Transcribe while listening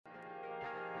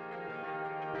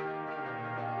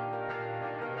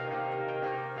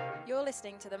You're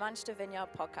listening to the Manchester Vineyard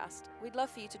podcast. We'd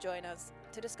love for you to join us.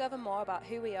 To discover more about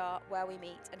who we are, where we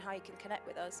meet, and how you can connect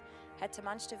with us, head to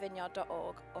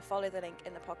manchestervineyard.org or follow the link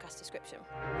in the podcast description.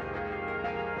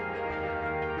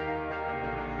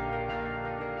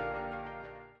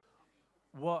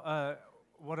 What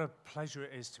a pleasure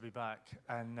it is to be back,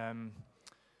 and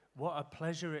what a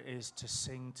pleasure it is to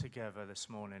sing together this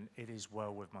morning. It is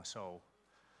well with my soul,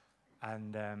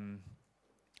 and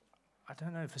I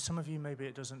don't know, for some of you maybe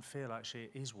it doesn't feel actually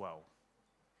it is well.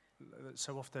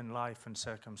 So often life and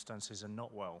circumstances are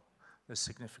not well. There's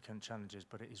significant challenges,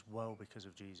 but it is well because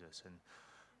of Jesus, and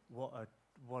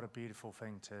what a beautiful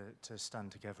thing to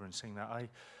stand together and sing that. I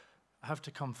have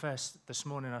to confess, this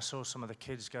morning I saw some of the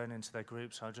kids going into their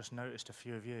groups. I just noticed a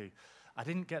few of you. I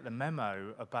didn't get the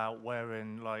memo about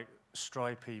wearing like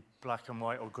stripy black and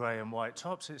white or grey and white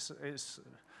tops. It's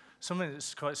something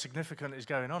that's quite significant is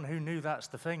going on. Who knew that's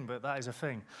the thing? But that is a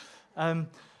thing. Do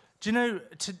you know,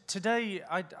 today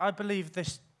I believe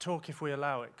this talk, if we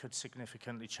allow it, could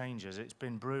significantly change us. It's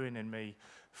been brewing in me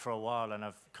for a while, and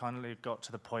I've kind of got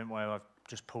to the point where I've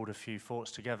just pulled a few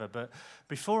thoughts together. But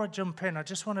before I jump in, I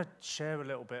just want to share a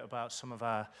little bit about some of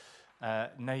our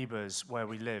neighbours where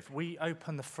we live. We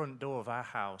open the front door of our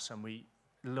house and we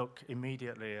look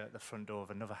immediately at the front door of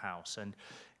another house. And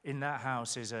in that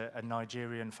house is a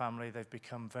Nigerian family. They've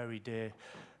become very dear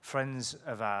friends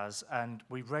of ours, and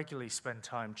we regularly spend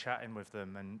time chatting with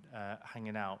them and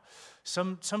hanging out.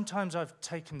 Sometimes I've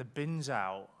taken the bins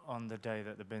out on the day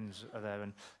that the bins are there,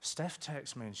 and Steph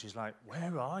texts me and she's like,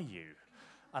 "Where are you?"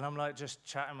 And I'm like just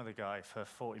chatting with a guy for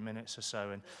 40 minutes or so,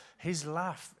 and his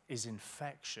laugh is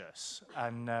infectious.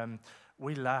 And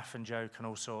we laugh and joke and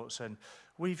all sorts. And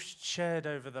we've shared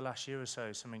over the last year or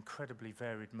so some incredibly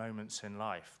varied moments in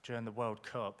life. During the World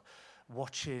Cup,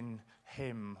 watching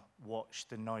him watch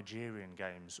the Nigerian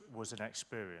games was an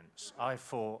experience. I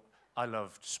thought I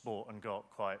loved sport and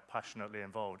got quite passionately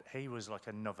involved. He was like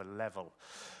another level.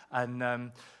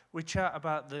 And we chat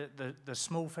about the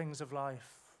small things of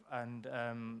life, and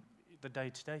the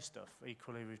day-to-day stuff.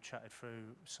 Equally, we've chatted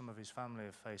through some of his family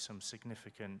have faced some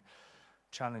significant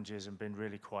challenges and been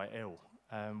really quite ill.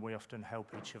 We often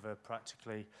help each other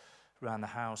practically around the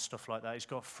house, stuff like that. He's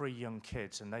got 3 young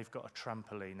kids, and they've got a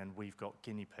trampoline, and we've got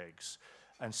guinea pigs.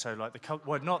 And so, like,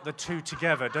 well, not the two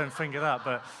together, don't think of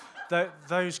that, but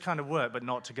those kind of work, but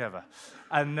not together.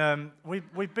 And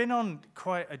we've been on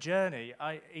quite a journey.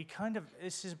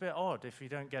 This is a bit odd if you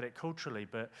don't get it culturally,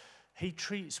 but he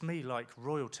treats me like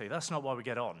royalty. That's not why we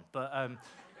get on, but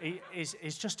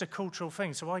it's just a cultural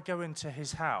thing. So I go into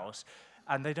his house,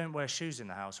 and they don't wear shoes in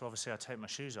the house, so obviously I take my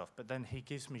shoes off, but then he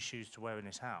gives me shoes to wear in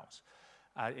his house.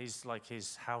 It's like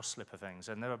his house slipper things,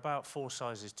 and they're about 4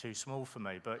 sizes too small for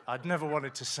me, but I'd never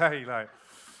wanted to say, like,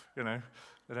 you know,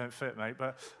 they don't fit, mate.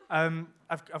 But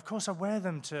of course I wear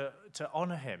them to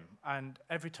honour him, and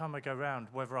every time I go round,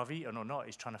 whether I've eaten or not,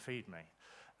 he's trying to feed me.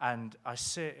 And I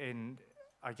sit in,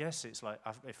 I guess it's like,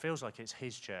 it feels like it's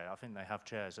his chair. I think they have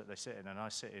chairs that they sit in, and I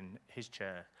sit in his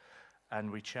chair, and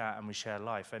we chat and we share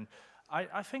life. And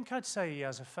I think I'd say he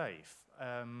has a faith,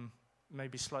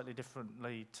 maybe slightly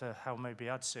differently to how maybe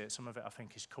I'd see it. Some of it I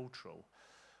think is cultural.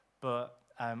 But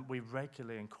we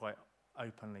regularly and quite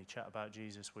openly chat about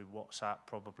Jesus. We WhatsApp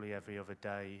probably every other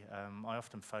day. I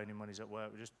often phone him when he's at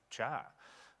work. We just chat.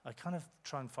 I kind of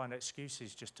try and find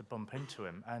excuses just to bump into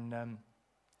him. And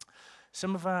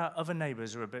some of our other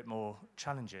neighbours are a bit more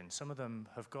challenging. Some of them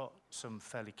have got some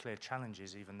fairly clear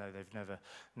challenges, even though they've never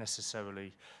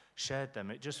necessarily shared them.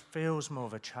 It just feels more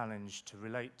of a challenge to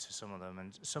relate to some of them,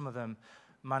 and some of them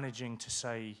managing to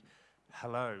say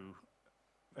hello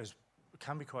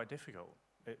can be quite difficult.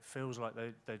 It feels like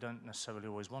they don't necessarily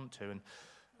always want to. And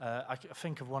I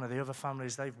think of one of the other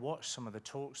families. They've watched some of the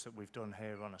talks that we've done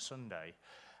here on a Sunday,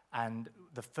 and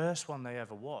the first one they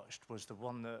ever watched was the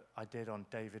one that I did on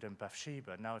David and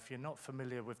Bathsheba. Now, if you're not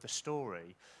familiar with the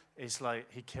story, it's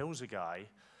like he kills a guy,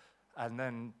 and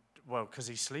then, well, because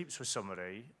he sleeps with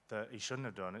somebody that he shouldn't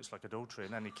have done, it's like adultery,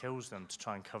 and then he kills them to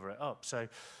try and cover it up. So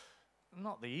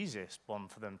not the easiest one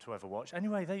for them to ever watch.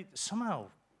 Anyway, they somehow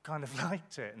kind of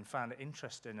liked it and found it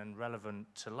interesting and relevant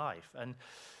to life. And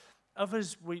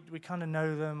others, we kind of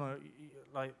know them, or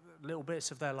like little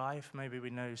bits of their life. Maybe we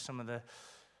know some of the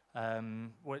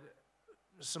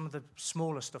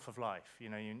smaller stuff of life. You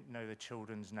know the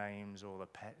children's names or the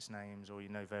pets' names, or you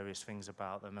know various things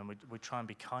about them, and we try and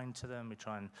be kind to them. We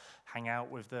try and hang out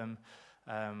with them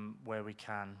where we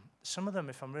can. Some of them,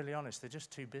 if I'm really honest, they're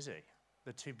just too busy.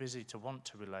 They're too busy to want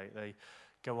to relate. They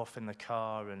go off in the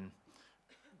car, and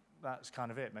that's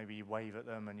kind of it. Maybe you wave at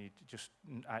them and you just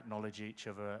acknowledge each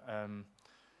other.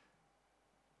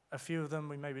 a few of them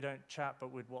we maybe don't chat,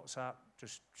 but with WhatsApp,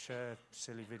 just share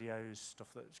silly videos, stuff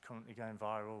that's currently going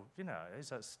viral. You know, that's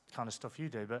the kind of stuff you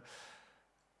do. But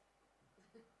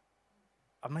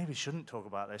I maybe shouldn't talk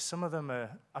about this. Some of them are,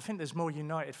 I think there's more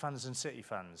United fans than City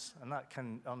fans, and that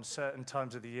can, on certain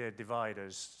times of the year, divide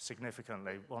us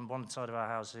significantly. On one side of our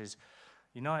house is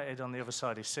United, on the other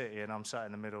side is City, and I'm sat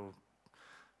in the middle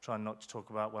trying not to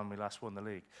talk about when we last won the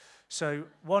league. So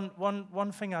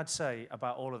one thing I'd say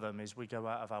about all of them is we go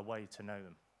out of our way to know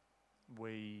them.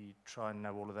 We try and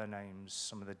know all of their names,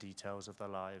 some of the details of their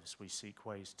lives. We seek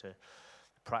ways to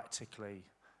practically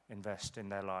invest in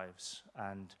their lives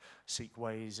and seek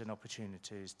ways and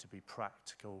opportunities to be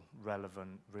practical,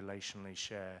 relevant, relationally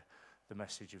share the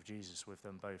message of Jesus with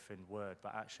them, both in word,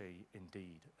 but actually in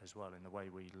deed as well, in the way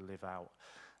we live out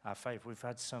our faith. We've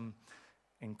had some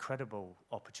incredible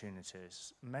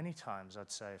opportunities. Many times, I'd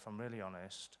say, if I'm really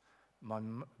honest,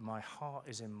 my heart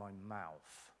is in my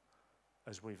mouth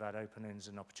as we've had openings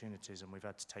and opportunities and we've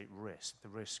had to take risk, the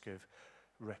risk of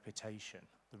reputation,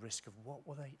 the risk of what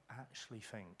will they actually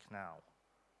think now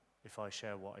if I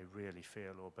share what I really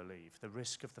feel or believe, the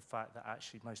risk of the fact that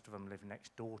actually most of them live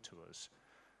next door to us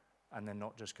and they're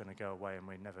not just going to go away and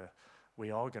we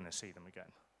are going to see them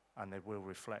again, and they will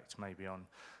reflect maybe on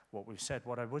what we've said.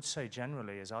 What I would say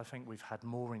generally is I think we've had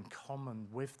more in common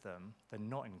with them than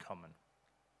not in common.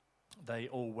 They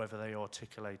all, whether they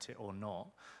articulate it or not,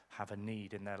 have a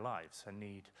need in their lives, a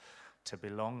need to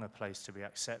belong, a place to be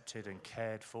accepted and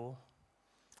cared for.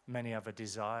 Many have a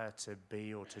desire to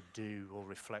be or to do or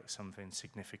reflect something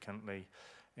significantly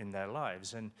in their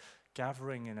lives. And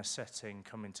gathering in a setting,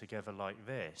 coming together like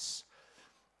this,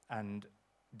 and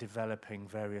developing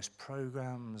various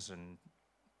programs and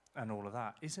all of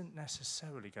that isn't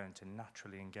necessarily going to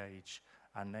naturally engage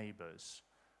our neighbours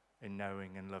in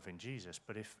knowing and loving Jesus.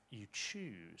 But if you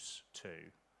choose to,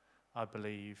 I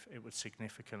believe it would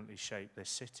significantly shape this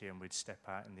city and we'd step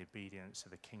out in the obedience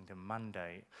of the kingdom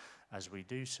mandate as we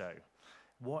do so.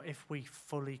 What if we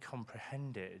fully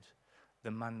comprehended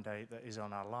the mandate that is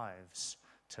on our lives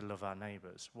to love our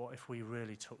neighbours? What if we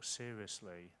really took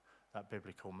seriously that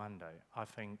biblical mandate? I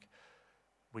think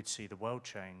we'd see the world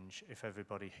change if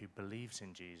everybody who believes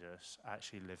in Jesus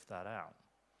actually lived that out.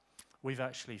 We've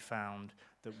actually found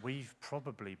that we've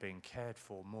probably been cared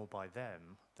for more by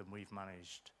them than we've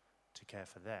managed to care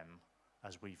for them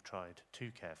as we've tried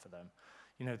to care for them.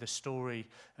 You know, the story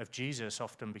of Jesus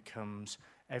often becomes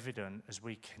evident as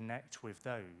we connect with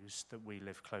those that we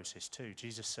live closest to.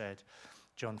 Jesus said,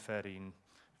 John 13,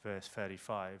 verse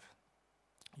 35,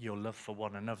 your love for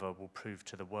one another will prove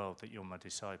to the world that you're my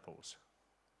disciples.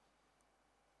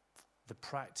 The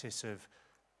practice of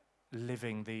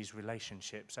living these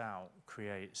relationships out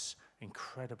creates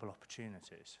incredible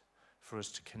opportunities for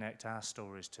us to connect our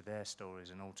stories to their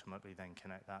stories and ultimately then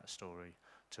connect that story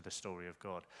to the story of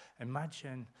God.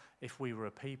 Imagine if we were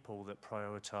a people that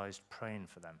prioritized praying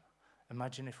for them.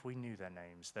 Imagine if we knew their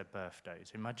names, their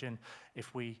birthdays. Imagine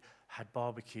if we had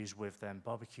barbecues with them,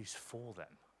 barbecues for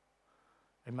them.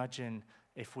 Imagine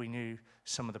if we knew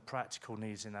some of the practical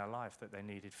needs in their life, that they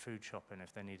needed food shopping,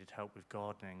 if they needed help with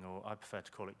gardening, or I prefer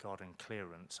to call it garden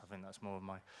clearance. I think that's more of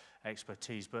my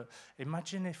expertise. But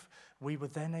imagine if we were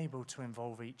then able to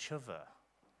involve each other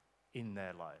in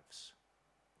their lives.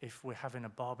 If we're having a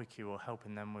barbecue or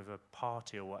helping them with a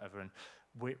party or whatever, and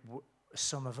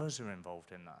some of us are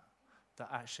involved in that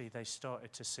actually they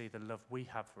started to see the love we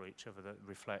have for each other that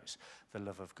reflects the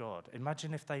love of God.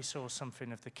 Imagine if they saw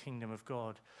something of the kingdom of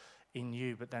God in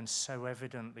you, but then so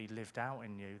evidently lived out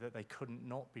in you that they couldn't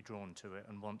not be drawn to it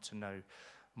and want to know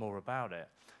more about it.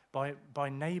 By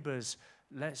neighbours,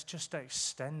 let's just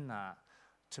extend that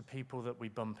to people that we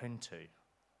bump into,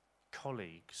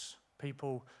 colleagues,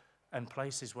 people and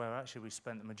places where actually we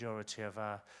spent the majority of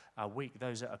our week,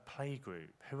 those at a play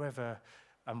group, whoever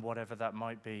and whatever that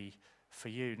might be for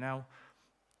you. Now,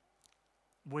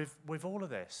 with all of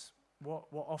this, what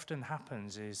often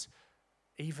happens is,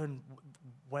 even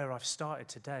where I've started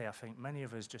today, I think many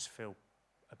of us just feel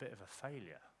a bit of a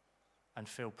failure and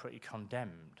feel pretty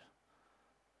condemned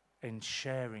in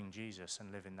sharing Jesus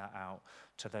and living that out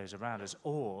to those around us.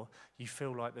 Or you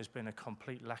feel like there's been a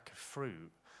complete lack of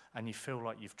fruit and you feel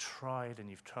like you've tried and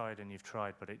you've tried and you've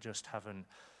tried, but it just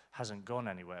hasn't gone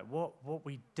anywhere. What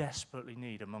we desperately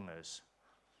need among us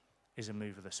is a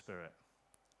move of the Spirit.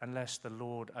 Unless the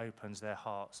Lord opens their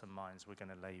hearts and minds, we're going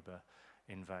to labour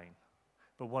in vain.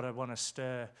 But what I want to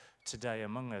stir today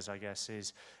among us, I guess,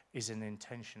 is an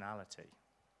intentionality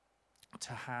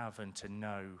to have and to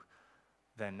know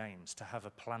their names, to have a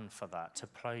plan for that,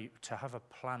 to have a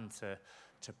plan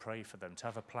to pray for them, to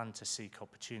have a plan to seek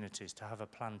opportunities, to have a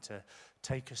plan to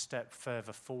take a step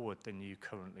further forward than you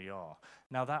currently are.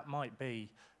 Now, that might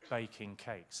be baking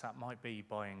cakes, that might be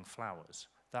buying flowers,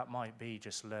 that might be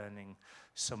just learning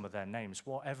some of their names.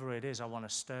 Whatever it is, I want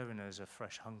to stir in us a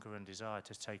fresh hunger and desire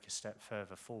to take a step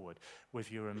further forward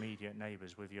with your immediate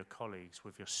neighbours, with your colleagues,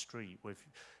 with your street,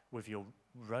 with your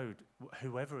road,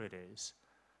 whoever it is,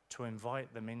 to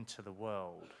invite them into the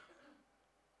world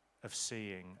of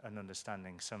seeing and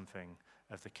understanding something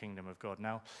of the kingdom of God.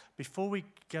 Now, before we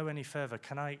go any further,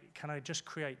 can I just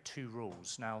create 2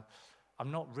 rules? Now,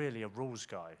 I'm not really a rules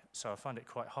guy, so I find it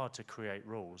quite hard to create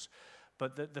rules.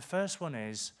 But the first one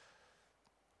is,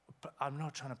 but I'm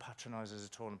not trying to patronize us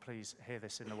at all, and please hear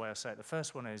this in the way I say it. The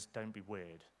first one is, don't be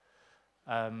weird.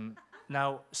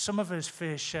 Now, some of us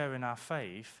fear sharing our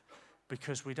faith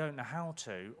because we don't know how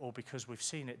to, or because we've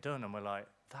seen it done and we're like,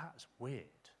 that's weird.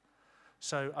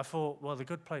 So I thought, well, the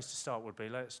good place to start would be,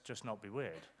 let's just not be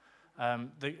weird.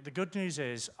 The good news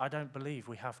is, I don't believe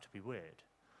we have to be weird.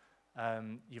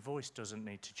 Your voice doesn't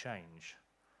need to change.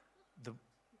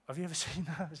 Have you ever seen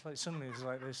that? It's like suddenly it's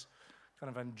like this kind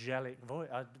of angelic voice,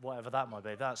 whatever that might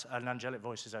be. That's an angelic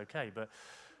voice is okay, but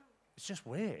it's just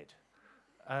weird.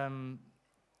 The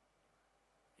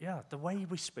way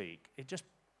we speak, it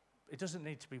doesn't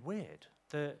need to be weird.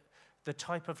 The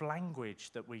type of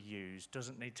language that we use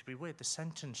doesn't need to be weird. The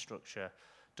sentence structure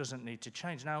doesn't need to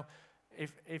change. Now,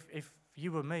 if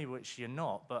you were me, which you're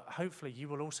not, but hopefully you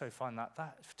will also find that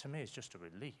to me is just a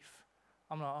relief.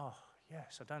 I'm like, oh,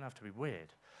 yes, I don't have to be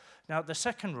weird. Now, the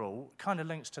second rule kind of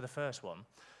links to the first one,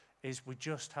 is we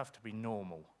just have to be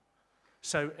normal.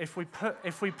 So if we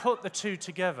put the 2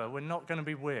 together, we're not going to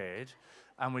be weird,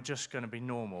 and we're just going to be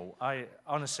normal.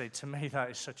 Honestly, to me, that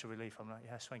is such a relief. I'm like,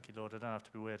 yes, thank you, Lord, I don't have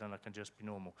to be weird, and I can just be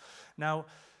normal. Now,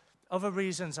 other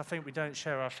reasons I think we don't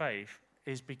share our faith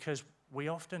is because we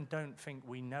often don't think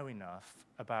we know enough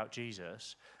about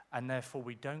Jesus, and therefore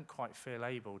we don't quite feel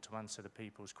able to answer the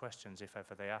people's questions if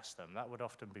ever they ask them. That would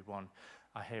often be one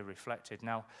I hear reflected.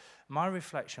 Now, my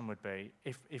reflection would be,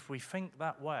 if we think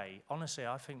that way, honestly,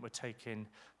 I think we're taking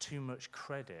too much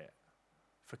credit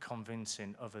for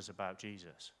convincing others about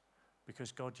Jesus,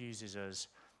 because God uses us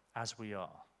as we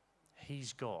are.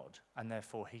 He's God, and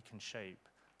therefore he can shape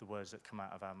the words that come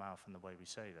out of our mouth and the way we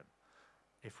say them,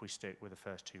 if we stick with the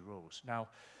first 2 rules. Now,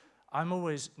 I'm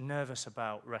always nervous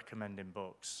about recommending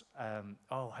books.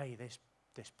 Hey, this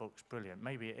book's brilliant.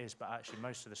 Maybe it is, but actually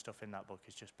most of the stuff in that book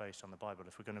is just based on the Bible.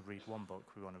 If we're going to read one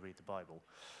book, we want to read the Bible.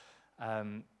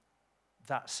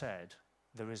 That said,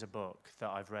 there is a book that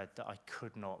I've read that I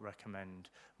could not recommend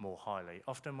more highly.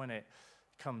 Often when it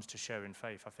comes to sharing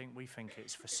faith, I think we think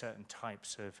it's for certain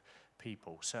types of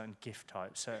people, certain gift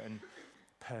types, certain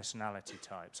personality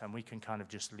types, and we can kind of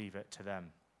just leave it to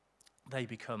them. They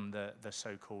become the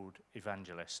so-called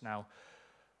evangelists. Now,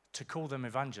 to call them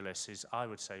evangelists is, I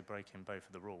would say, breaking both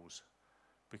of the rules,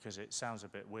 because it sounds a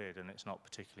bit weird and it's not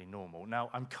particularly normal. Now,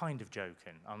 I'm kind of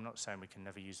joking. I'm not saying we can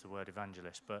never use the word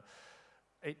evangelist, but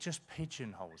it just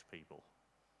pigeonholes people.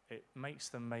 It makes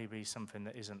them maybe something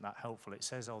that isn't that helpful. It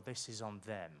says, oh, this is on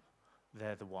them.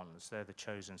 They're the ones. They're the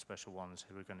chosen special ones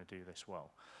who are going to do this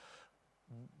well.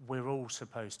 We're all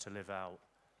supposed to live out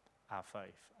our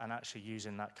faith. And actually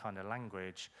using that kind of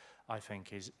language, I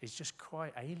think, is just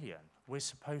quite alien. We're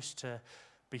supposed to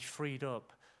be freed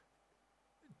up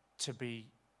to be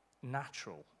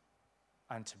natural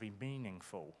and to be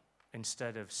meaningful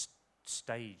instead of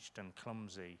staged and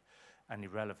clumsy and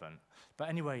irrelevant. But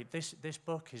anyway, this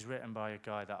book is written by a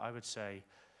guy that I would say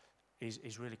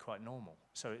is really quite normal.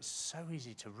 So it's so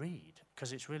easy to read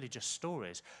because it's really just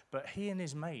stories. But he and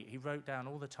his mate, he wrote down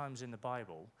all the times in the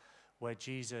Bible where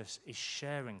Jesus is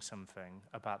sharing something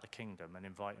about the kingdom and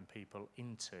inviting people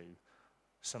into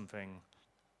something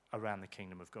around the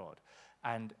kingdom of God.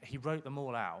 And he wrote them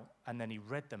all out, and then he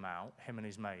read them out, him and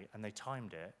his mate, and they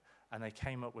timed it, and they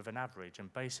came up with an average,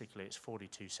 and basically it's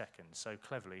 42 seconds. So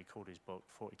cleverly he called his book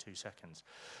 42 Seconds.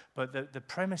 But the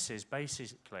premise is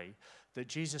basically that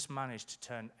Jesus managed to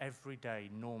turn everyday,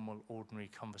 normal, ordinary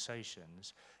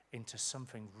conversations into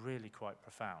something really quite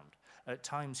profound. At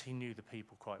times he knew the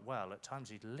people quite well. At times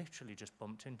he literally just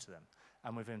bumped into them.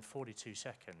 And within 42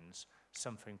 seconds,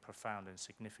 something profound and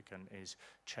significant is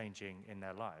changing in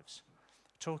their lives.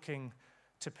 Talking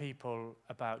to people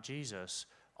about Jesus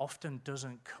often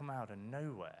doesn't come out of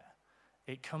nowhere.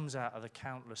 It comes out of the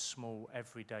countless small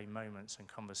everyday moments and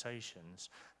conversations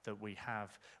that we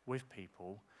have with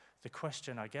people. The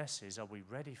question, I guess, is, are we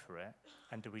ready for it?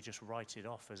 And do we just write it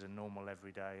off as a normal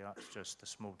everyday, that's just the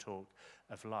small talk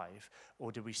of life?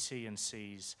 Or do we see and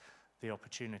seize the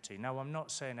opportunity? Now, I'm not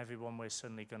saying everyone we're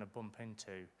suddenly going to bump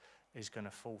into is going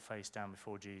to fall face down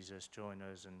before Jesus, join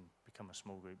us and become a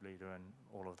small group leader and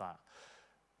all of that.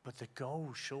 But the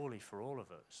goal surely for all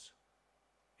of us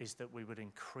is that we would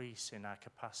increase in our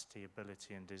capacity,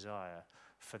 ability and desire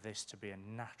for this to be a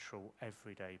natural,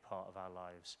 everyday part of our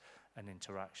lives and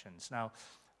interactions. Now,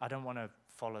 I don't want to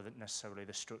follow necessarily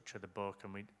the structure of the book,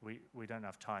 and we don't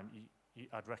have time.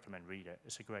 I'd recommend read it.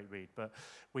 It's a great read. But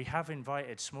we have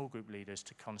invited small group leaders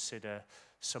to consider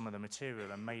some of the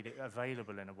material and made it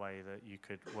available in a way that you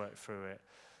could work through it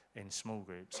in small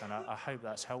groups. And I hope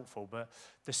that's helpful. But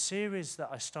the series that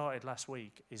I started last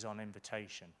week is on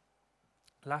invitation.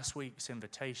 Last week's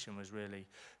invitation was really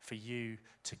for you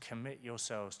to commit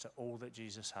yourselves to all that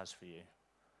Jesus has for you.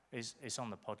 It's on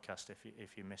the podcast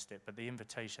if you missed it. But the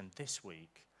invitation this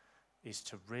week is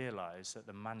to realize that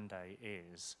the mandate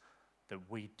is that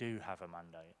we do have a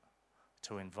mandate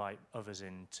to invite others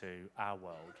into our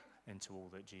world, into all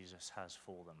that Jesus has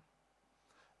for them.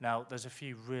 Now, there's a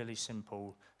few really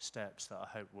simple steps that I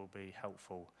hope will be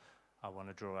helpful I want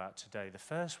to draw out today. The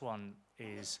first one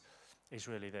is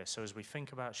really this. So as we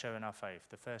think about sharing our faith,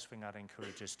 the first thing I'd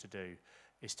encourage us to do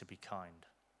is to be kind.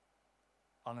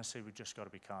 Honestly, we've just got to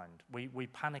be kind. We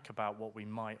panic about what we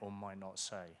might or might not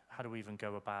say. How do we even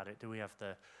go about it? Do we have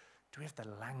the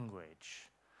language?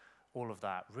 All of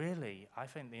that. Really, I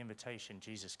think the invitation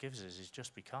Jesus gives us is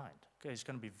just be kind. It's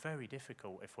going to be very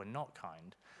difficult if we're not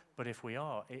kind, but if we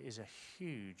are, it is a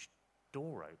huge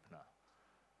door opener.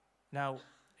 Now,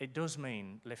 it does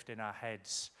mean lifting our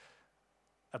heads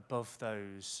above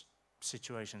those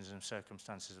situations and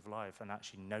circumstances of life and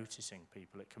actually noticing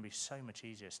people. It can be so much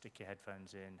easier. Stick your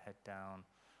headphones in, head down,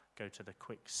 go to the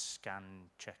quick scan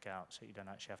checkout so you don't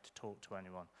actually have to talk to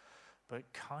anyone.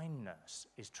 But kindness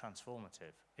is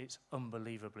transformative. It's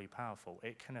unbelievably powerful.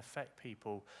 It can affect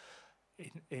people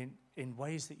in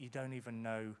ways that you don't even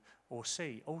know or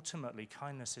see. Ultimately,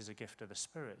 kindness is a gift of the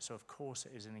Spirit. So, of course,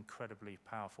 it is an incredibly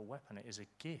powerful weapon. It is a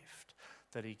gift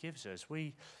that he gives us.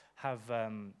 We have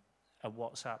a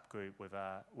WhatsApp group with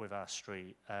our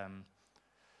street.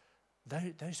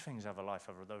 Those things have a life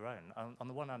of their own. On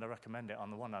the one hand, I recommend it.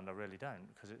 On the one hand, I really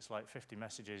don't, because it's like 50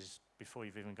 messages before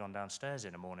you've even gone downstairs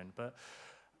in the morning. But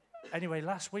anyway,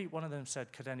 last week, one of them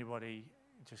said, could anybody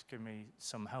just give me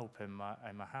some help in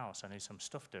my house? I need some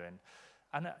stuff doing.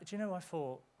 And do you know, I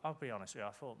thought, I'll be honest with you,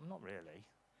 I thought, not really.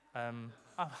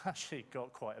 I've actually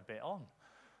got quite a bit on.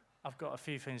 I've got a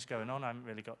few things going on. I haven't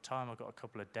really got time. I've got a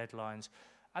couple of deadlines.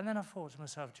 And then I thought to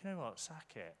myself, do you know what?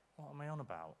 Sack it. What am I on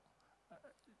about?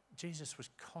 Jesus was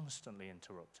constantly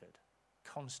interrupted,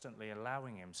 constantly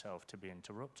allowing himself to be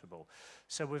interruptible.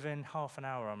 So within half an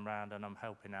hour, I'm round and I'm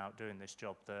helping out doing this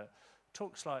job that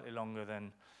took slightly longer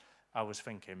than I was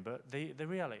thinking. But the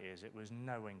reality is it was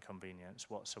no inconvenience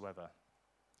whatsoever.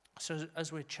 So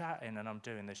as we're chatting and I'm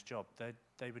doing this job,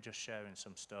 they were just sharing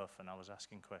some stuff and I was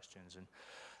asking questions. And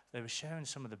they were sharing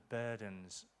some of the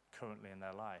burdens currently in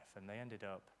their life. And they ended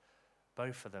up,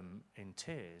 both of them, in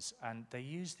tears. And they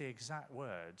used the exact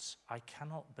words, I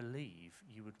cannot believe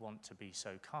you would want to be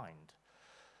so kind.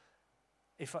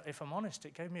 If I'm honest,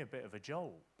 it gave me a bit of a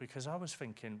jolt, because I was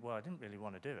thinking, well, I didn't really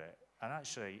want to do it. And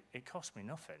actually, it cost me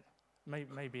nothing.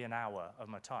 Maybe an hour of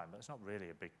my time. That's not really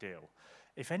a big deal.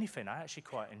 If anything, I actually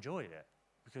quite enjoyed it,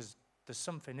 because there's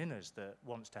something in us that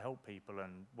wants to help people,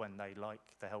 and when they like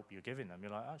the help you're giving them,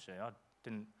 you're like, actually,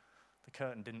 the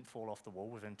curtain didn't fall off the wall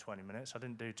within 20 minutes. I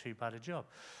didn't do too bad a job.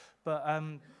 But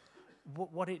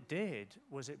what it did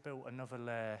was it built another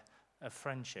layer of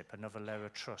friendship, another layer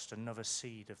of trust, another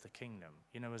seed of the kingdom.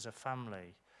 You know, as a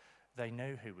family, they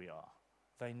know who we are.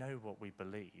 They know what we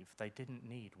believe. They didn't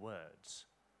need words.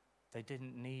 They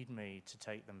didn't need me to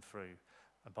take them through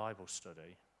a Bible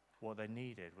study. What they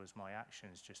needed was my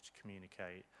actions just to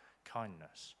communicate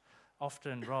kindness.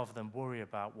 Often, rather than worry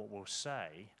about what we'll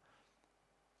say,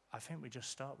 I think we just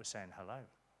start with saying hello.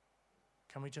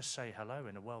 Can we just say hello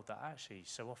in a world that actually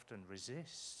so often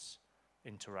resists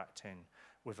interacting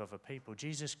with other people?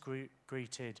 Jesus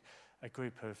greeted a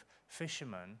group of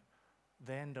fishermen.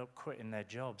 They end up quitting their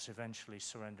jobs, eventually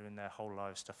surrendering their whole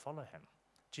lives to follow him.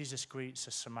 Jesus greets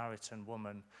a Samaritan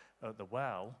woman at the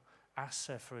well, asks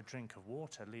her for a drink of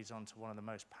water, leads on to one of the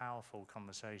most powerful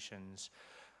conversations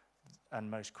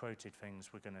and most quoted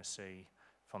things we're going to see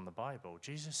from the Bible.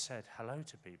 Jesus said hello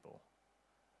to people.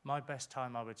 My best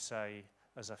time, I would say,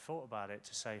 as I thought about it,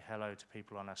 to say hello to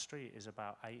people on our street is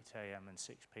about 8 a.m. and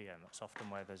 6 p.m. That's often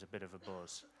where there's a bit of a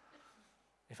buzz.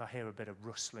 If I hear a bit of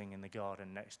rustling in the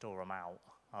garden next door, I'm out.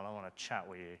 I don't want to chat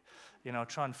with you. You know, I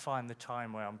try and find the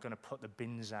time where I'm going to put the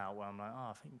bins out, where I'm like,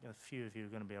 I think a few of you are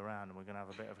going to be around and we're going to have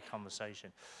a bit of a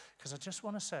conversation. Because I just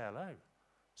want to say hello.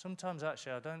 Sometimes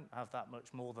actually I don't have that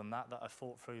much more than that I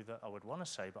thought through that I would want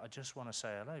to say, but I just want to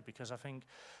say hello because I think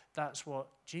that's what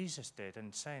Jesus did,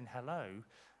 and saying hello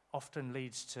often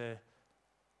leads to,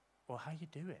 well, how you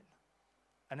doing?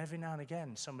 And every now and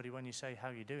again, somebody, when you say how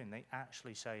you doing, they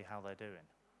actually say how they're doing.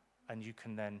 And you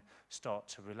can then start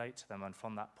to relate to them, and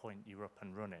from that point, you're up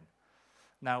and running.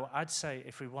 Now, I'd say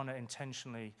if we want to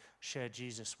intentionally share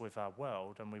Jesus with our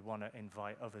world, and we want to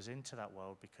invite others into that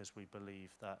world because we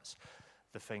believe that's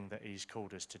the thing that he's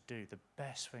called us to do, the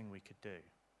best thing we could do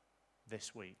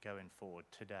this week going forward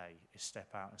today is step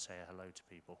out and say hello to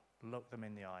people. Look them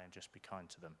in the eye and just be kind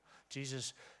to them.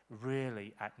 Jesus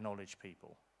really acknowledged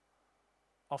people.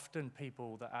 Often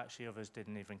people that actually others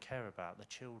didn't even care about, the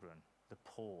children, the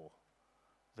poor,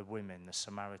 the women, the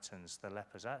Samaritans, the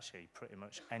lepers, actually pretty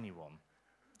much anyone.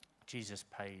 Jesus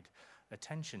paid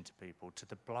attention to people, to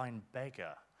the blind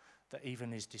beggar that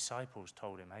even his disciples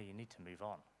told him, hey, you need to move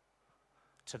on.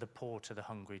 To the poor, to the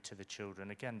hungry, to the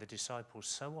children. Again, the disciples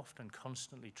so often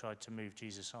constantly tried to move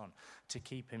Jesus on, to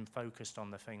keep him focused on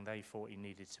the thing they thought he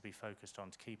needed to be focused on,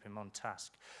 to keep him on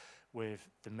task with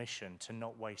the mission, to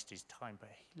not waste his time. But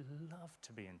he loved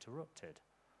to be interrupted.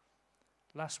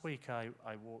 Last week I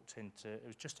walked into, it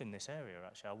was just in this area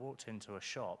actually, I walked into a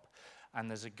shop and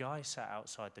there's a guy sat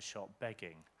outside the shop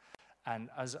begging. And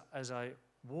as I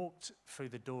walked through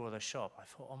the door of the shop, I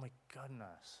thought, oh my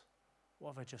goodness,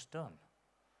 what have I just done?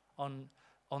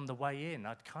 On the way in,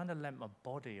 I'd kind of lent my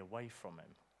body away from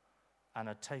him, and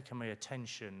I'd taken my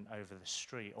attention over the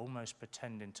street, almost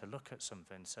pretending to look at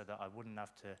something so that I wouldn't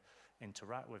have to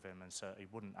interact with him and so he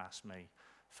wouldn't ask me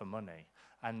for money.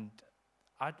 And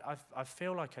I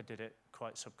feel like I did it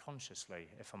quite subconsciously,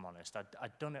 if I'm honest.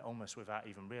 I'd done it almost without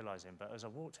even realizing, but as I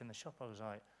walked in the shop, I was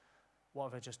like, what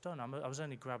have I just done? I was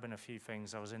only grabbing a few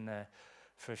things. I was in there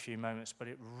for a few moments, but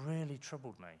it really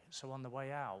troubled me. So on the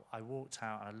way out, I walked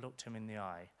out and I looked him in the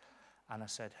eye and I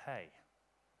said, hey.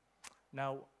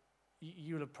 Now,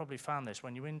 you'll have probably found this.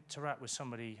 When you interact with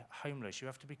somebody homeless, you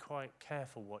have to be quite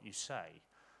careful what you say,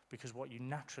 because what you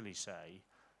naturally say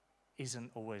isn't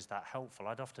always that helpful.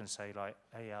 I'd often say, like,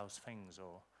 hey, how's things?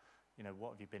 Or, you know,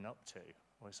 what have you been up to?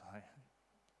 Or it's like,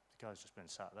 the guy's just been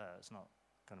sat there. It's not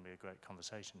going to be a great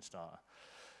conversation starter.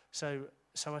 So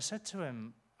I said to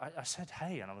him, I said,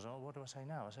 hey, and I was like, oh, what do I say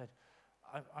now? I said,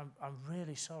 I'm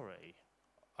really sorry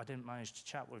I didn't manage to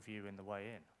chat with you in the way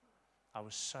in. I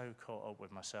was so caught up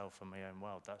with myself and my own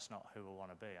world. That's not who I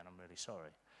want to be, and I'm really sorry.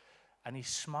 And he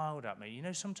smiled at me. You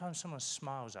know, sometimes someone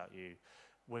smiles at you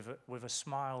with a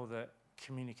smile that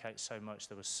communicates so much.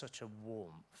 There was such a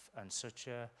warmth and such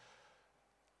an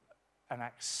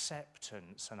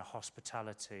acceptance and a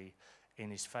hospitality in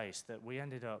his face that we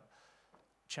ended up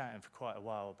chatting for quite a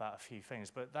while about a few things.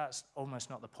 But that's almost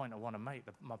not the point I want to make.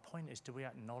 My point is, do we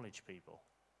acknowledge people?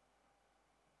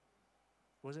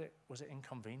 Was it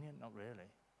inconvenient? Not really.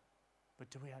 But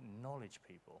do we acknowledge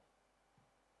people?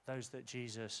 Those that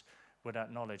Jesus would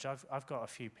acknowledge. I've got a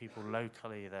few people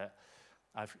locally that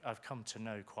I've come to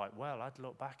know quite well. I'd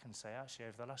look back and say, actually,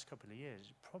 over the last couple of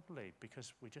years, probably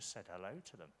because we just said hello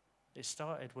to them. It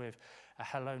started with a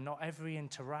hello. Not every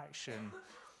interaction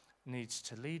needs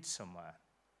to lead somewhere.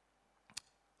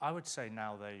 I would say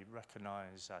now they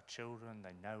recognize our children,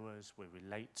 they know us, we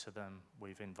relate to them,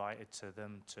 we've invited to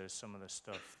them to some of the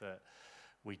stuff that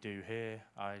we do here.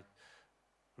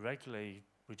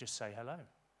 We just say hello.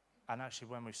 And actually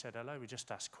when we've said hello, we just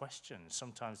ask questions.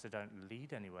 Sometimes they don't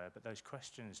lead anywhere, but those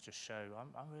questions just show,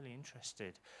 I'm really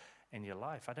interested in your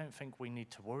life. I don't think we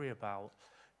need to worry about,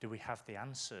 do we have the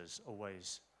answers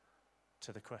always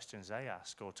to the questions they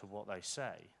ask or to what they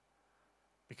say?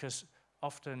 Because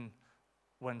often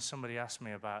when somebody asks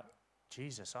me about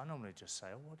Jesus, I normally just say,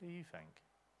 oh, what do you think?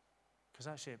 Because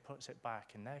actually it puts it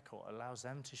back in their court, allows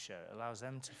them to share, allows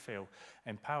them to feel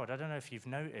empowered. I don't know if you've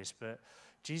noticed, but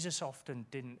Jesus often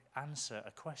didn't answer a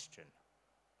question.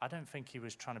 I don't think he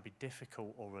was trying to be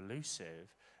difficult or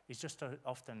elusive. He's just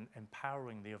often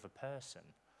empowering the other person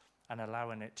and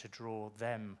allowing it to draw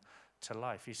them to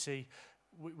life. You see,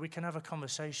 we can have a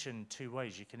conversation two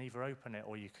ways. You can either open it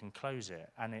or you can close it.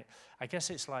 And I guess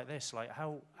it's like this, like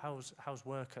how's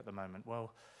work at the moment?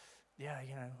 Well, yeah,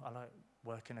 you know, I like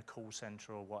work in a call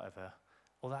center or whatever.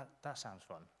 Well, that sounds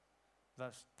fun.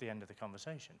 That's the end of the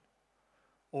conversation.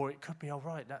 Or it could be, all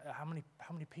right, how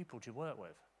many people do you work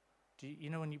with? Do you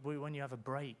know when you have a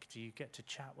break, do you get to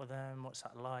chat with them? What's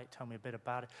that like? Tell me a bit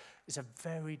about it. It's a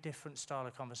very different style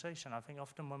of conversation. I think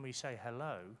often when we say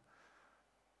hello,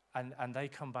 and they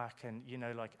come back and, you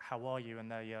know, like, how are you? And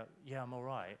they're, yeah, I'm all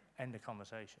right. End of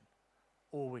conversation.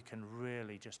 or we can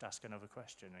really just ask another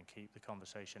question and keep the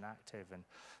conversation active and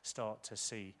start to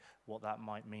see what that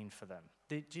might mean for them.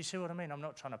 Do you see what I mean? I'm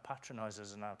not trying to patronize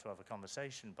us and how to have a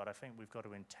conversation, but I think we've got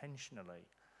to intentionally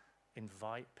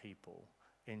invite people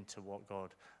into what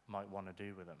God might want to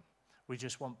do with them. We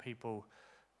just want people,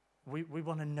 we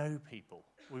want to know people.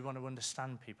 We want to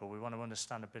understand people. We want to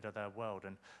understand a bit of their world.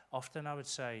 And often I would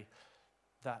say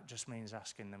that just means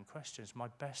asking them questions. My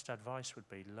best advice would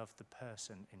be love the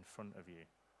person in front of you.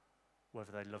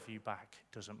 Whether they love you back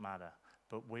doesn't matter.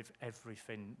 But with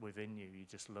everything within you, you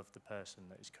just love the person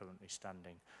that is currently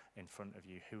standing in front of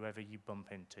you. Whoever you bump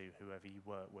into, whoever you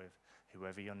work with,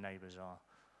 whoever your neighbours are.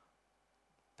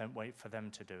 Don't wait for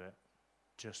them to do it.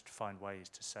 Just find ways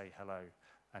to say hello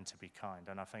and to be kind.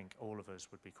 And I think all of us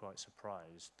would be quite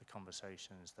surprised, the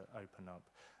conversations that open up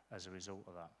as a result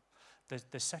of that.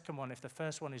 The second one, if the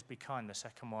first one is be kind, the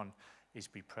second one is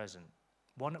be present.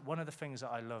 One of the things that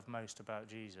I love most about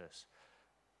Jesus,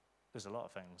 there's a lot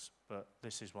of things, but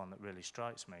this is one that really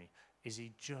strikes me, is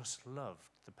he just loved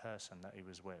the person that he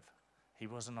was with. He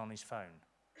wasn't on his phone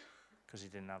because he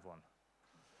didn't have one.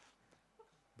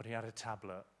 But he had a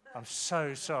tablet. I'm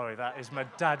so sorry, that is my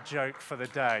dad joke for the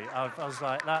day. I was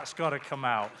like, that's got to come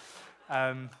out.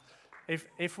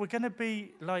 If we're going to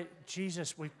be like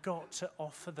Jesus, we've got to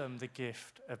offer them the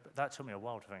gift. That took me a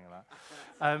while to think of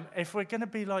that. If we're going to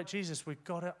be like Jesus, we've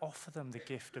got to offer them the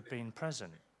gift of being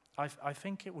present. I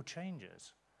think it will change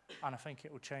us, and I think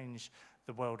it will change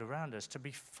the world around us. To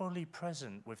be fully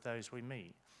present with those we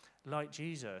meet, like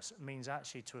Jesus, means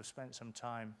actually to have spent some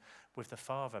time with the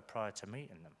Father prior to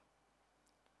meeting them,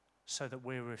 so that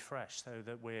we're refreshed, so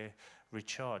that we're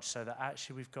recharged, so that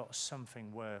actually we've got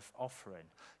something worth offering.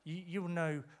 You'll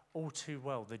know all too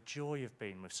well the joy of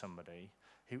being with somebody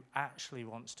who actually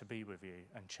wants to be with you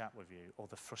and chat with you, or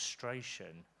the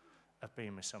frustration of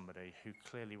being with somebody who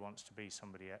clearly wants to be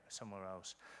somewhere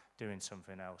else, doing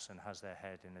something else, and has their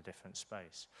head in a different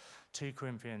space. 2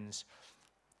 Corinthians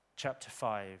chapter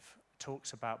 5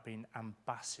 talks about being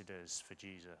ambassadors for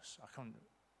Jesus.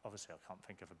 Obviously, I can't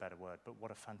think of a better word, but what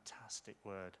a fantastic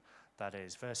word that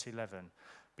is. Verse 11,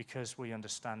 because we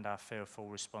understand our fearful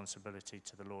responsibility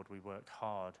to the Lord, we work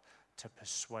hard to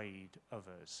persuade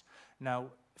others. Now,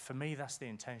 for me, that's the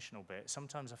intentional bit.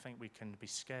 Sometimes I think we can be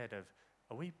scared of,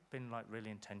 are we been like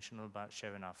really intentional about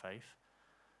sharing our faith?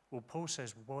 Well, Paul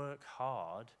says work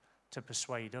hard to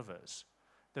persuade others.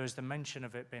 There is the mention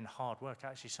of it being hard work.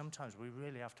 Actually, sometimes we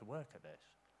really have to work at this.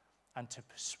 And to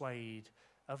persuade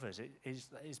others, it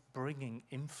is bringing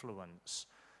influence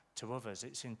to others.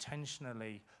 It's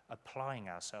intentionally applying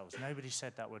ourselves. Nobody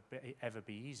said that would ever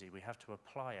be easy. We have to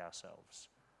apply ourselves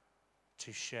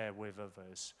to share with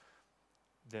others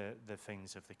the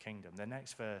things of the kingdom. The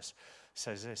next verse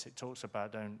says this. It talks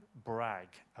about don't brag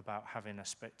about having a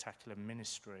spectacular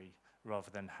ministry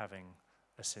rather than having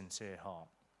a sincere heart.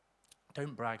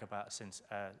 Don't brag about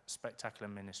a spectacular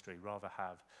ministry, rather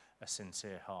have a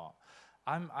sincere heart.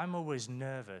 I'm always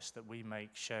nervous that we make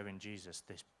sharing Jesus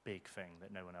this big thing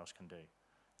that no one else can do.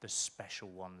 The special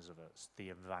ones of us, the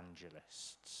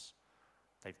evangelists.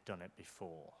 They've done it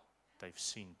before. They've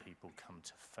seen people come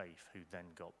to faith who then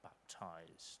got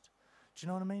baptized. Do you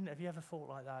know what I mean? Have you ever thought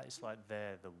like that? It's like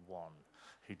they're the one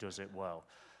who does it well.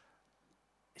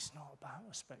 It's not about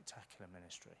a spectacular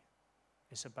ministry.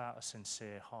 It's about a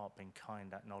sincere heart, being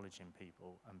kind, acknowledging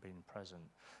people, and being present.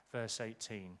 Verse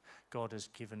 18, God has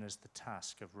given us the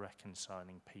task of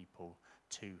reconciling people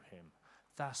to him.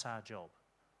 That's our job.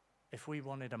 If we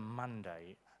wanted a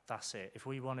mandate, that's it. If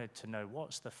we wanted to know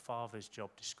what's the Father's job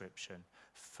description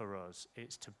for us,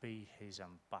 it's to be his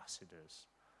ambassadors,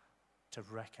 to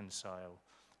reconcile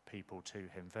people to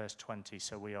him. Verse 20,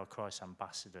 so we are Christ's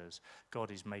ambassadors.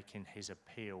 God is making his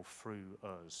appeal through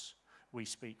us. We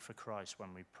speak for Christ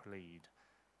when we plead,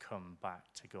 come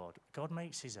back to God. God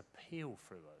makes his appeal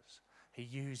through us. He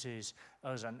uses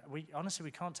us, and we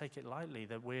can't take it lightly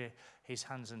that we're his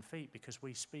hands and feet because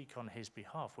we speak on his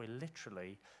behalf. We're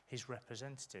literally his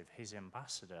representative, his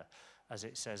ambassador, as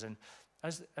it says. And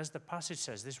as the passage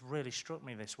says, this really struck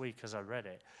me this week as I read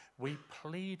it. We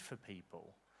plead for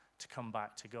people to come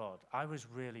back to God. I was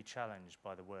really challenged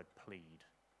by the word plead.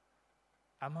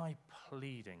 Am I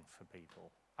pleading for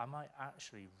people? Am I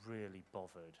actually really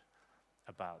bothered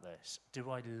about this? Do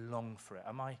I long for it?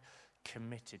 Am I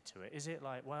committed to it? Is it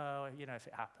like, well, if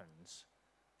it happens,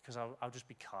 because I'll just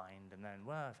be kind, and then,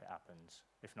 well, if it happens.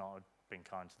 If not, I've been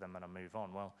kind to them and I move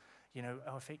on. Well,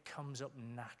 if it comes up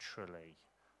naturally.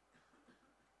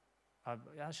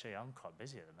 I'm quite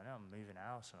busy at the minute. I'm moving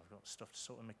house, and I've got stuff to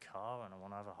sort in my car, and I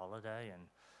want to have a holiday, and,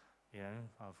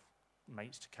 I've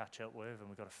mates to catch up with, and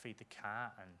we've got to feed the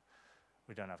cat, and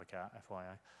We don't have a cat,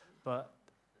 FYI. But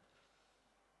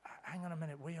hang on a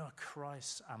minute, we are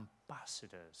Christ's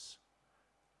ambassadors.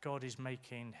 God is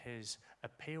making his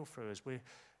appeal through us.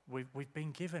 We've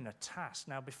been given a task.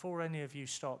 Now, before any of you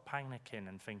start panicking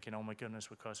and thinking, oh my goodness,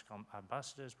 we're Christ's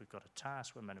ambassadors, we've got a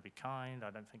task, we're meant to be kind, I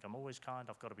don't think I'm always kind,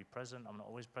 I've got to be present, I'm not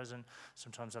always present.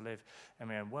 Sometimes I live in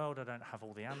my own world, I don't have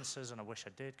all the answers, and I wish I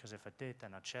did, because if I did,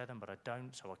 then I'd share them, but I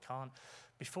don't, so I can't.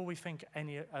 Before we think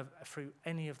through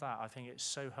any of that, I think it's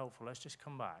so helpful. Let's just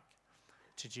come back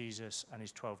to Jesus and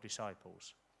his 12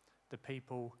 disciples, the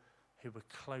people who were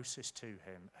closest to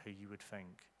him, who you would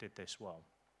think did this well.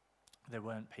 They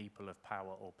weren't people of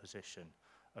power or position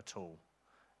at all.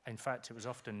 In fact, it was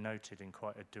often noted in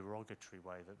quite a derogatory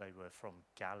way that they were from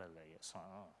Galilee. It's like,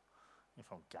 oh, you're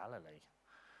from Galilee,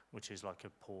 which is like a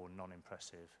poor,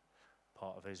 non-impressive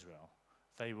part of Israel.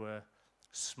 They were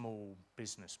small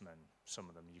businessmen, some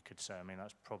of them, you could say. I mean,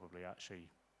 that's probably actually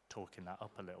talking that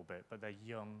up a little bit, but they're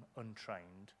young,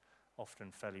 untrained,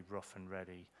 often fairly rough and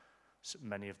ready,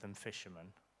 many of them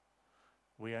fishermen.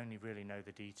 We only really know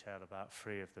the detail about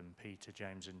 3 of them, Peter,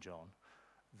 James, and John.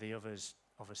 The others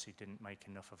obviously didn't make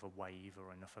enough of a wave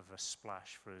or enough of a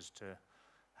splash for us to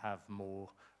have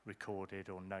more recorded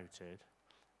or noted.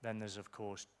 Then there's, of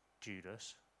course,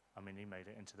 Judas. I mean, he made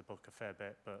it into the book a fair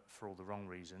bit, but for all the wrong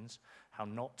reasons. How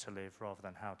not to live rather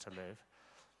than how to live.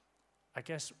 I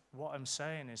guess what I'm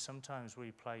saying is sometimes we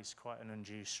place quite an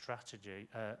undue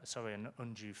an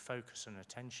undue focus and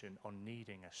attention on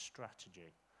needing a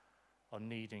strategy, on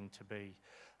needing to be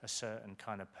a certain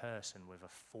kind of person with a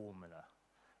formula,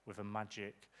 with a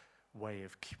magic way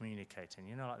of communicating.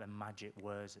 You know, like the magic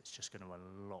words that's just going to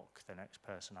unlock the next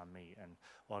person I meet. And,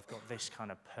 well, I've got this kind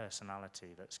of personality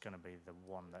that's going to be the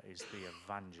one that is the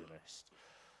evangelist.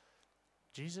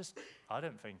 Jesus, I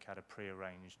don't think, had a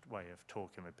prearranged way of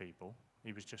talking with people.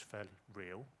 He was just fairly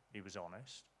real. He was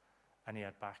honest. And he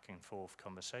had back and forth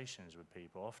conversations with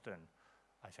people. Often,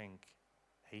 I think,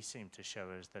 he seemed to show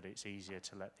us that it's easier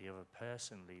to let the other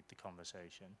person lead the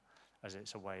conversation, as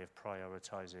it's a way of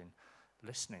prioritizing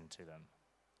listening to them,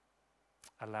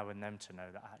 allowing them to know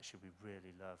that actually we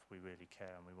really love, we really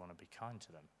care, and we want to be kind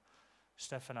to them.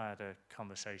 Steph and I had a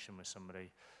conversation with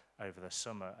somebody over the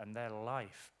summer, and their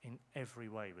life in every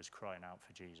way was crying out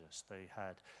for Jesus. They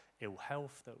had ill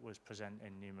health that was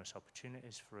presenting numerous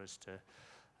opportunities for us to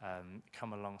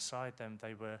come alongside them.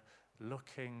 They were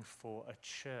looking for a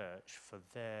church for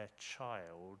their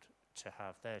child to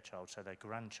have their child, so their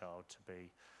grandchild, to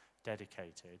be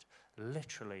dedicated,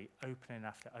 literally opening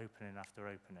after opening after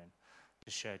opening to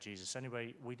share Jesus.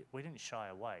 Anyway, we didn't shy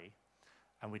away,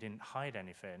 and we didn't hide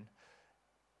anything,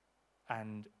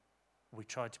 and we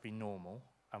tried to be normal,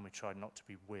 and we tried not to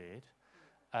be weird.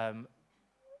 And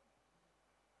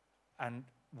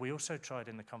we also tried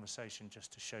in the conversation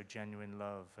just to show genuine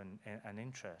love and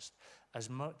interest, as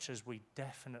much as we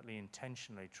definitely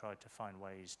intentionally tried to find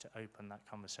ways to open that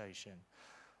conversation,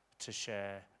 to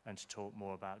share and to talk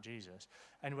more about Jesus.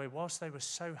 Anyway, whilst they were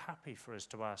so happy for us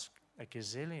to ask a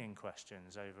gazillion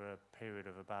questions over a period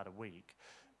of about a week,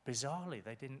 bizarrely,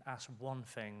 they didn't ask one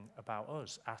thing about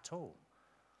us at all.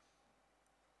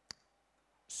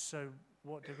 So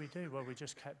what did we do? Well, we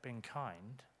just kept being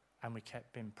kind, and we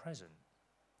kept being present.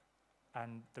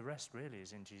 And the rest really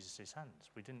is in Jesus' hands.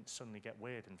 We didn't suddenly get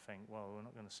weird and think, well, we're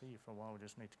not going to see you for a while, we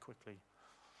just need to quickly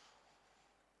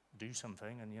do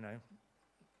something and,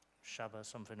 shabba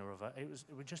something or other.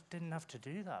 We just didn't have to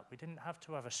do that. We didn't have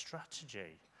to have a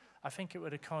strategy. I think it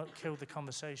would have killed the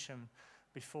conversation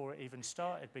before it even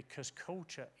started, because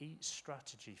culture eats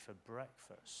strategy for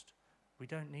breakfast. We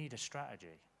don't need a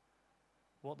strategy.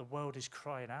 What the world is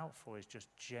crying out for is just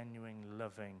genuine,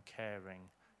 loving, caring,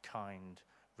 kind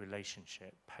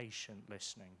relationship, patient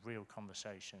listening, real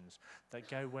conversations that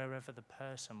go wherever the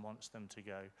person wants them to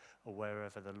go or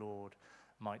wherever the Lord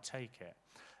might take it.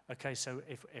 Okay, so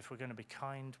if we're going to be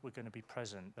kind, we're going to be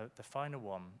present. The final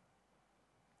one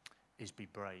is be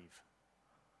brave.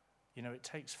 It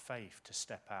takes faith to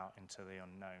step out into the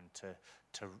unknown,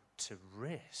 to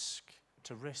risk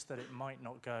that it might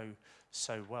not go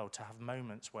so well, to have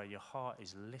moments where your heart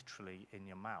is literally in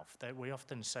your mouth. We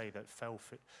often say that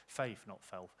faith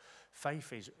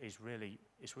is really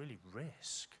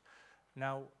risk.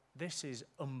 Now, this is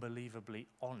unbelievably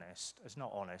honest. It's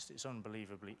not honest, it's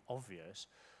unbelievably obvious.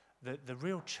 The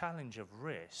real challenge of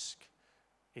risk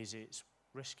is it's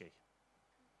risky.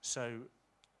 So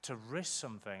to risk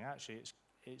something, actually,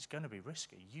 it's going to be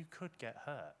risky. You could get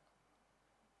hurt.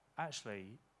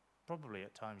 Actually, probably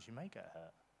at times you may get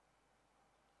hurt.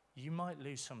 You might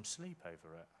lose some sleep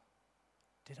over it.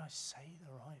 Did I say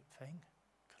the right thing?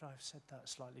 could I have said that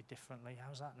slightly differently?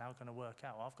 How's that now going to work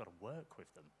out? Well, I've got to work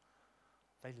with them.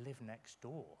 They live next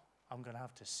door. I'm going to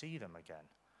have to see them again.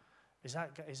 Is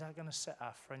that going to set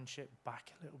our friendship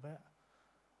back a little bit?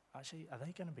 Actually, are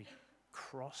they going to be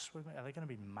cross with me? Are they going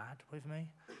to be mad with me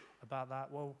about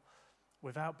that? Well,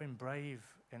 without being brave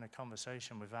in a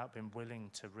conversation, without being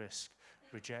willing to risk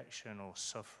rejection or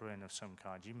suffering of some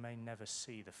kind, you may never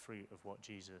see the fruit of what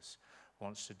Jesus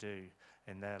wants to do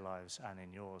in their lives and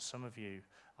in yours. Some of you,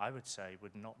 I would say,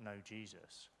 would not know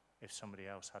Jesus if somebody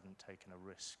else hadn't taken a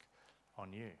risk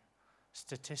on you.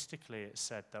 Statistically, it's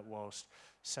said that whilst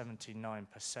 79%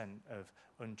 of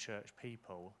unchurched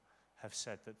people have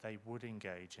said that they would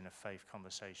engage in a faith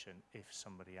conversation if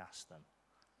somebody asked them.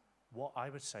 What I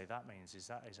would say that means is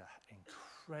that is an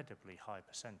incredibly high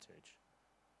percentage.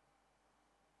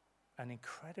 An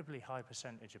incredibly high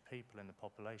percentage of people in the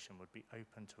population would be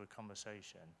open to a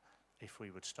conversation if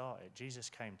we would start it. Jesus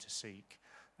came to seek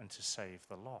and to save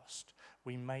the lost.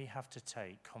 We may have to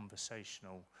take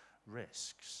conversational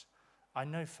risks. I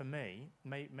know for me,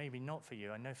 maybe not for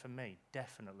you, I know for me,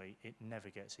 definitely it never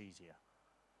gets easier.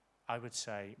 I would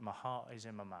say my heart is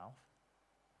in my mouth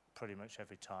pretty much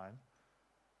every time.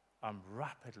 I'm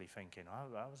rapidly thinking,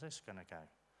 how's this going to go?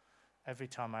 Every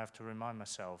time I have to remind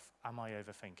myself, am I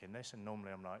overthinking this? And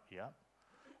normally I'm like, yeah,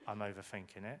 I'm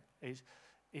overthinking it.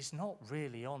 It's not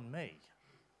really on me.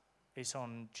 It's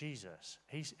on Jesus.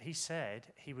 He said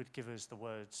he would give us the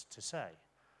words to say.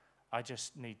 I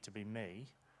just need to be me,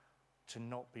 to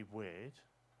not be weird,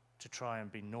 to try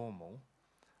and be normal,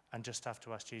 and just have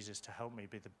to ask Jesus to help me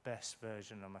be the best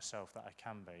version of myself that I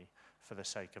can be for the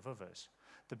sake of others.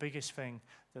 The biggest thing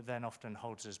that then often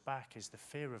holds us back is the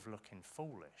fear of looking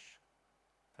foolish.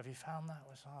 Have you found that?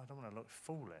 I don't want to look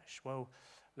foolish. Well,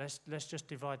 let's just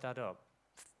divide that up.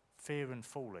 Fear and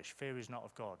foolish. Fear is not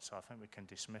of God, so I think we can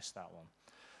dismiss that one.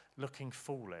 Looking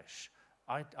foolish.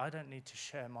 I don't need to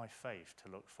share my faith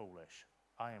to look foolish.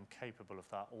 I am capable of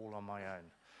that all on my own.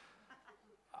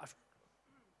 I've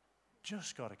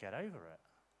just got to get over it,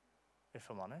 if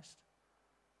I'm honest.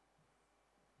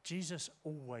 Jesus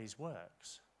always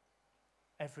works.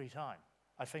 Every time.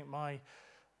 I think my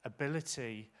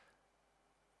ability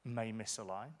may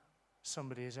misalign.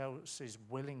 Somebody else's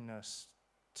willingness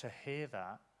to hear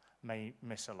that may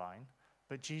misalign.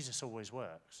 But Jesus always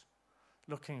works.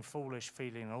 Looking foolish,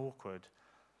 feeling awkward,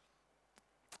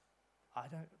 I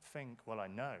don't think, well, I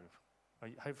know,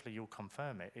 hopefully you'll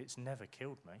confirm it, it's never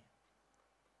killed me.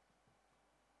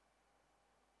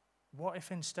 What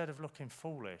if instead of looking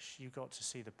foolish, you got to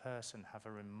see the person have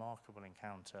a remarkable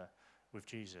encounter with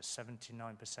Jesus?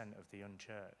 79% of the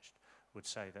unchurched would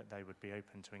say that they would be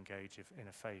open to engage in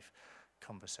a faith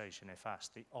conversation if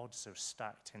asked. The odds are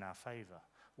stacked in our favor.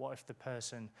 What if the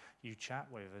person you chat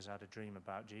with has had a dream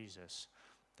about Jesus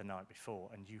the night before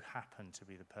and you happen to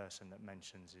be the person that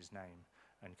mentions his name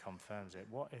and confirms it?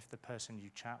 What if the person you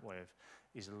chat with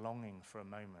is longing for a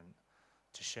moment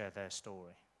to share their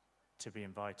story, to be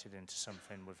invited into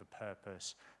something with a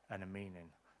purpose and a meaning?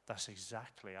 That's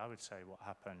exactly, I would say, what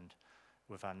happened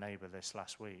with our neighbour this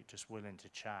last week, just willing to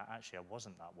chat. Actually, I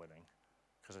wasn't that willing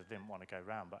because I didn't want to go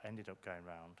round, but ended up going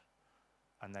round.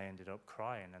 And they ended up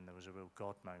crying, and there was a real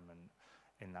God moment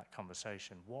in that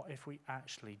conversation. What if we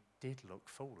actually did look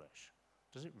foolish?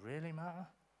 Does it really matter?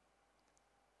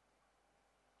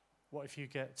 What if you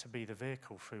get to be the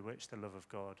vehicle through which the love of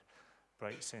God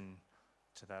breaks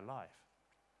into their life?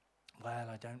 Well,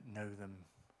 I don't know them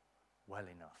well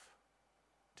enough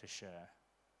to share.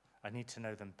 I need to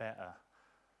know them better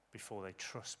before they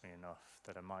trust me enough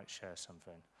that I might share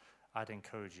something. I'd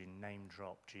encourage you, name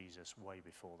drop Jesus way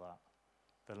before that.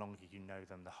 The longer you know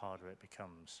them, the harder it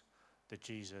becomes. The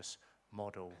Jesus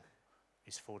model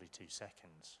is 42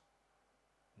 seconds.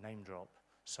 Name drop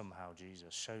somehow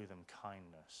Jesus. Show them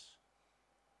kindness.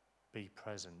 Be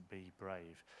present, be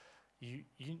brave.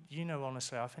 You know,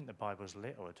 honestly, I think the Bible's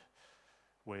littered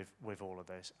with all of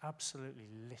this. Absolutely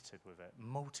littered with it.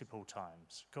 Multiple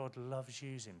times. God loves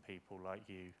using people like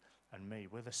you and me.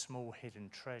 We're the small hidden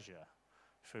treasure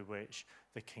through which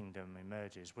the kingdom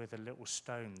emerges. We're the little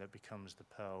stone that becomes the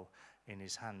pearl in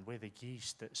his hand. We're the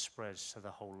yeast that spreads to the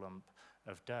whole lump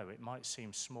of dough. It might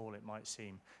seem small, it might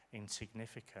seem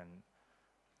insignificant,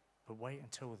 but wait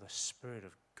until the Spirit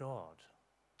of God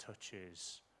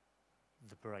touches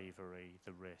the bravery,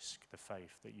 the risk, the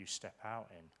faith that you step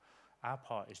out in. Our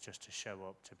part is just to show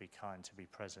up, to be kind, to be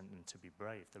present, and to be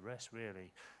brave. The rest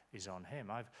really is on him.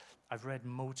 I've read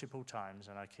multiple times,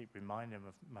 and I keep reminding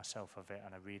myself of it,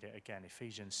 and I read it again.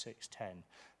 Ephesians 6:10,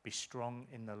 be strong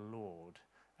in the Lord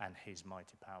and his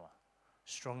mighty power.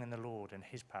 strong in the Lord and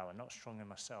his power, not strong in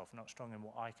myself, not strong in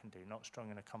what I can do, not strong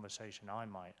in a conversation I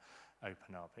might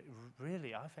open up. It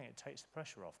really, I think it takes the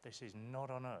pressure off. This is not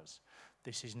on us.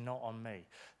 This is not on me.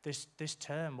 This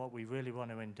term, what we really want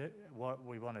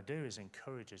to do is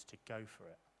encourage us to go for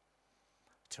it,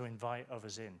 to invite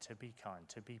others in, to be kind,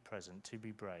 to be present, to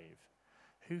be brave.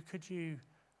 Who could you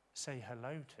say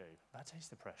hello to? That takes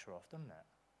the pressure off, doesn't it?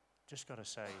 Just got to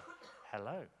say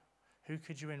hello. Who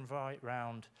could you invite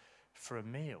round for a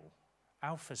meal?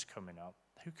 Alpha's coming up.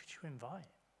 Who could you invite?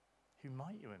 Who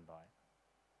might you invite?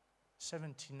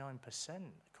 79%,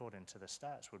 according to the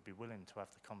stats, would be willing to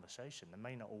have the conversation. They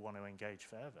may not all want to engage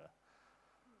forever.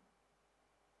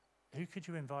 Who could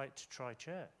you invite to try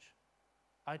church?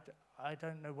 I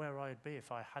don't know where I'd be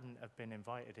if I hadn't have been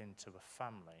invited into a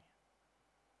family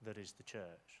that is the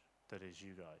church, that is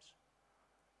you guys.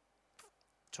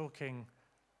 Talking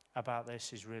about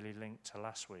this is really linked to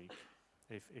last week.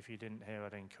 If you didn't hear,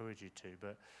 I'd encourage you to.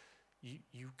 But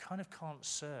you kind of can't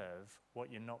serve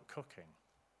what you're not cooking.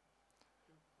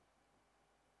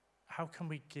 How can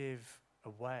we give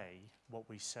away what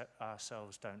we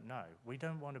ourselves don't know? We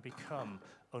don't want to become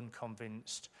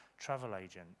unconvinced travel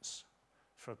agents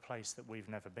for a place that we've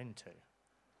never been to.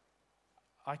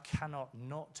 I cannot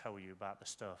not tell you about the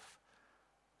stuff,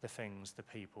 the things, the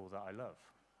people that I love.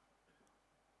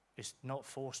 It's not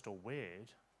forced or weird.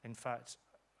 In fact,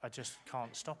 I just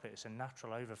can't stop it. It's a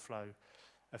natural overflow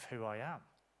of who I am.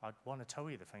 I'd want to tell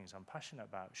you the things I'm passionate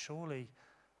about. Surely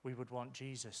we would want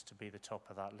Jesus to be the top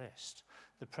of that list.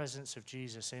 The presence of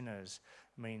Jesus in us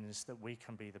means that we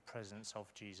can be the presence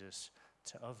of Jesus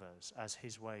to others. As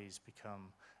his ways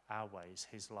become our ways,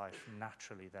 his life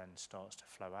naturally then starts to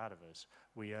flow out of us.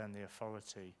 We earn the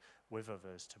authority with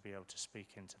others to be able to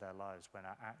speak into their lives when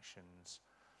our actions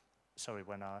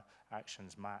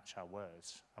match our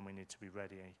words, and we need to be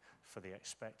ready for the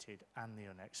expected and the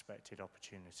unexpected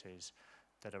opportunities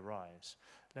that arise.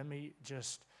 Let me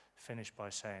just finish by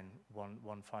saying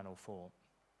one final thought.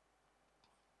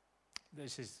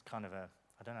 This is kind of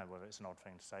I don't know whether it's an odd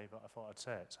thing to say, but I thought I'd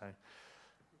say it. So,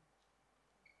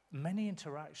 many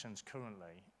interactions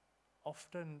currently,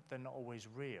 often they're not always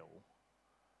real,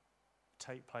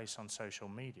 take place on social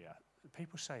media.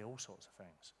 People say all sorts of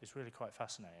things. It's really quite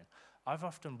fascinating. I've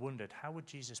often wondered, how would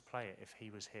Jesus play it if he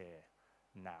was here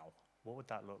now? What would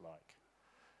that look like?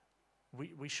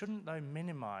 We shouldn't, though,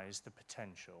 minimize the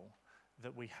potential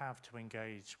that we have to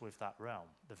engage with that realm,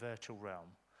 the virtual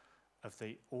realm of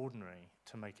the ordinary,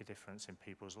 to make a difference in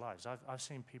people's lives. I've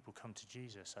seen people come to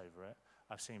Jesus over it.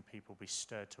 I've seen people be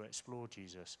stirred to explore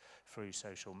Jesus through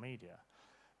social media.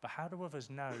 But how do others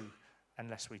know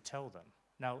unless we tell them?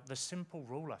 Now, the simple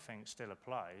rule, I think, still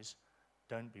applies.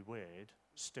 Don't be weird,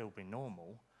 still be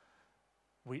normal.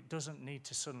 It doesn't need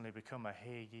to suddenly become a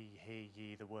hear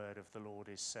ye, the word of the Lord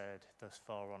is said thus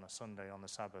far on a Sunday on the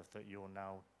Sabbath that you're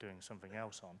now doing something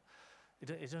else on. It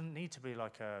doesn't need to be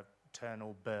like a turn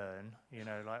or burn,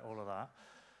 like all of that.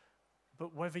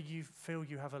 But whether you feel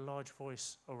you have a large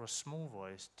voice or a small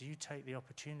voice, do you take the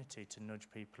opportunity to nudge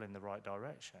people in the right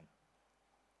direction?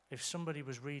 If somebody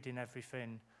was reading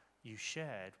everything you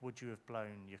shared, would you have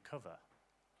blown your cover?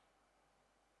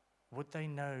 Would they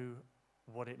know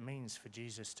what it means for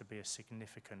Jesus to be a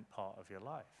significant part of your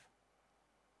life?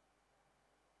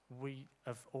 We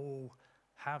all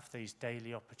have these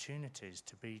daily opportunities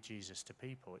to be Jesus to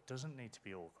people. It doesn't need to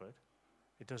be awkward.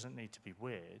 It doesn't need to be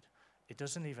weird. It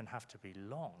doesn't even have to be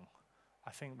long.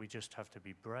 I think we just have to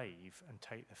be brave and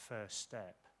take the first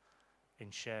step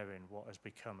in sharing what has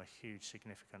become a huge,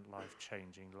 significant,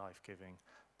 life-changing, life-giving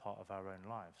part of our own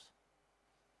lives.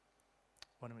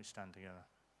 Why don't we stand together?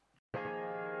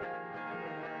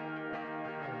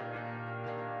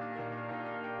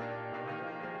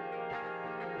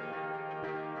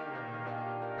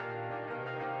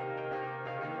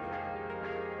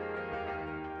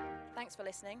 Thanks for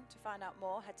listening. To find out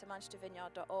more, head to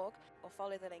manchestervineyard.org or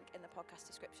follow the link in the podcast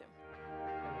description.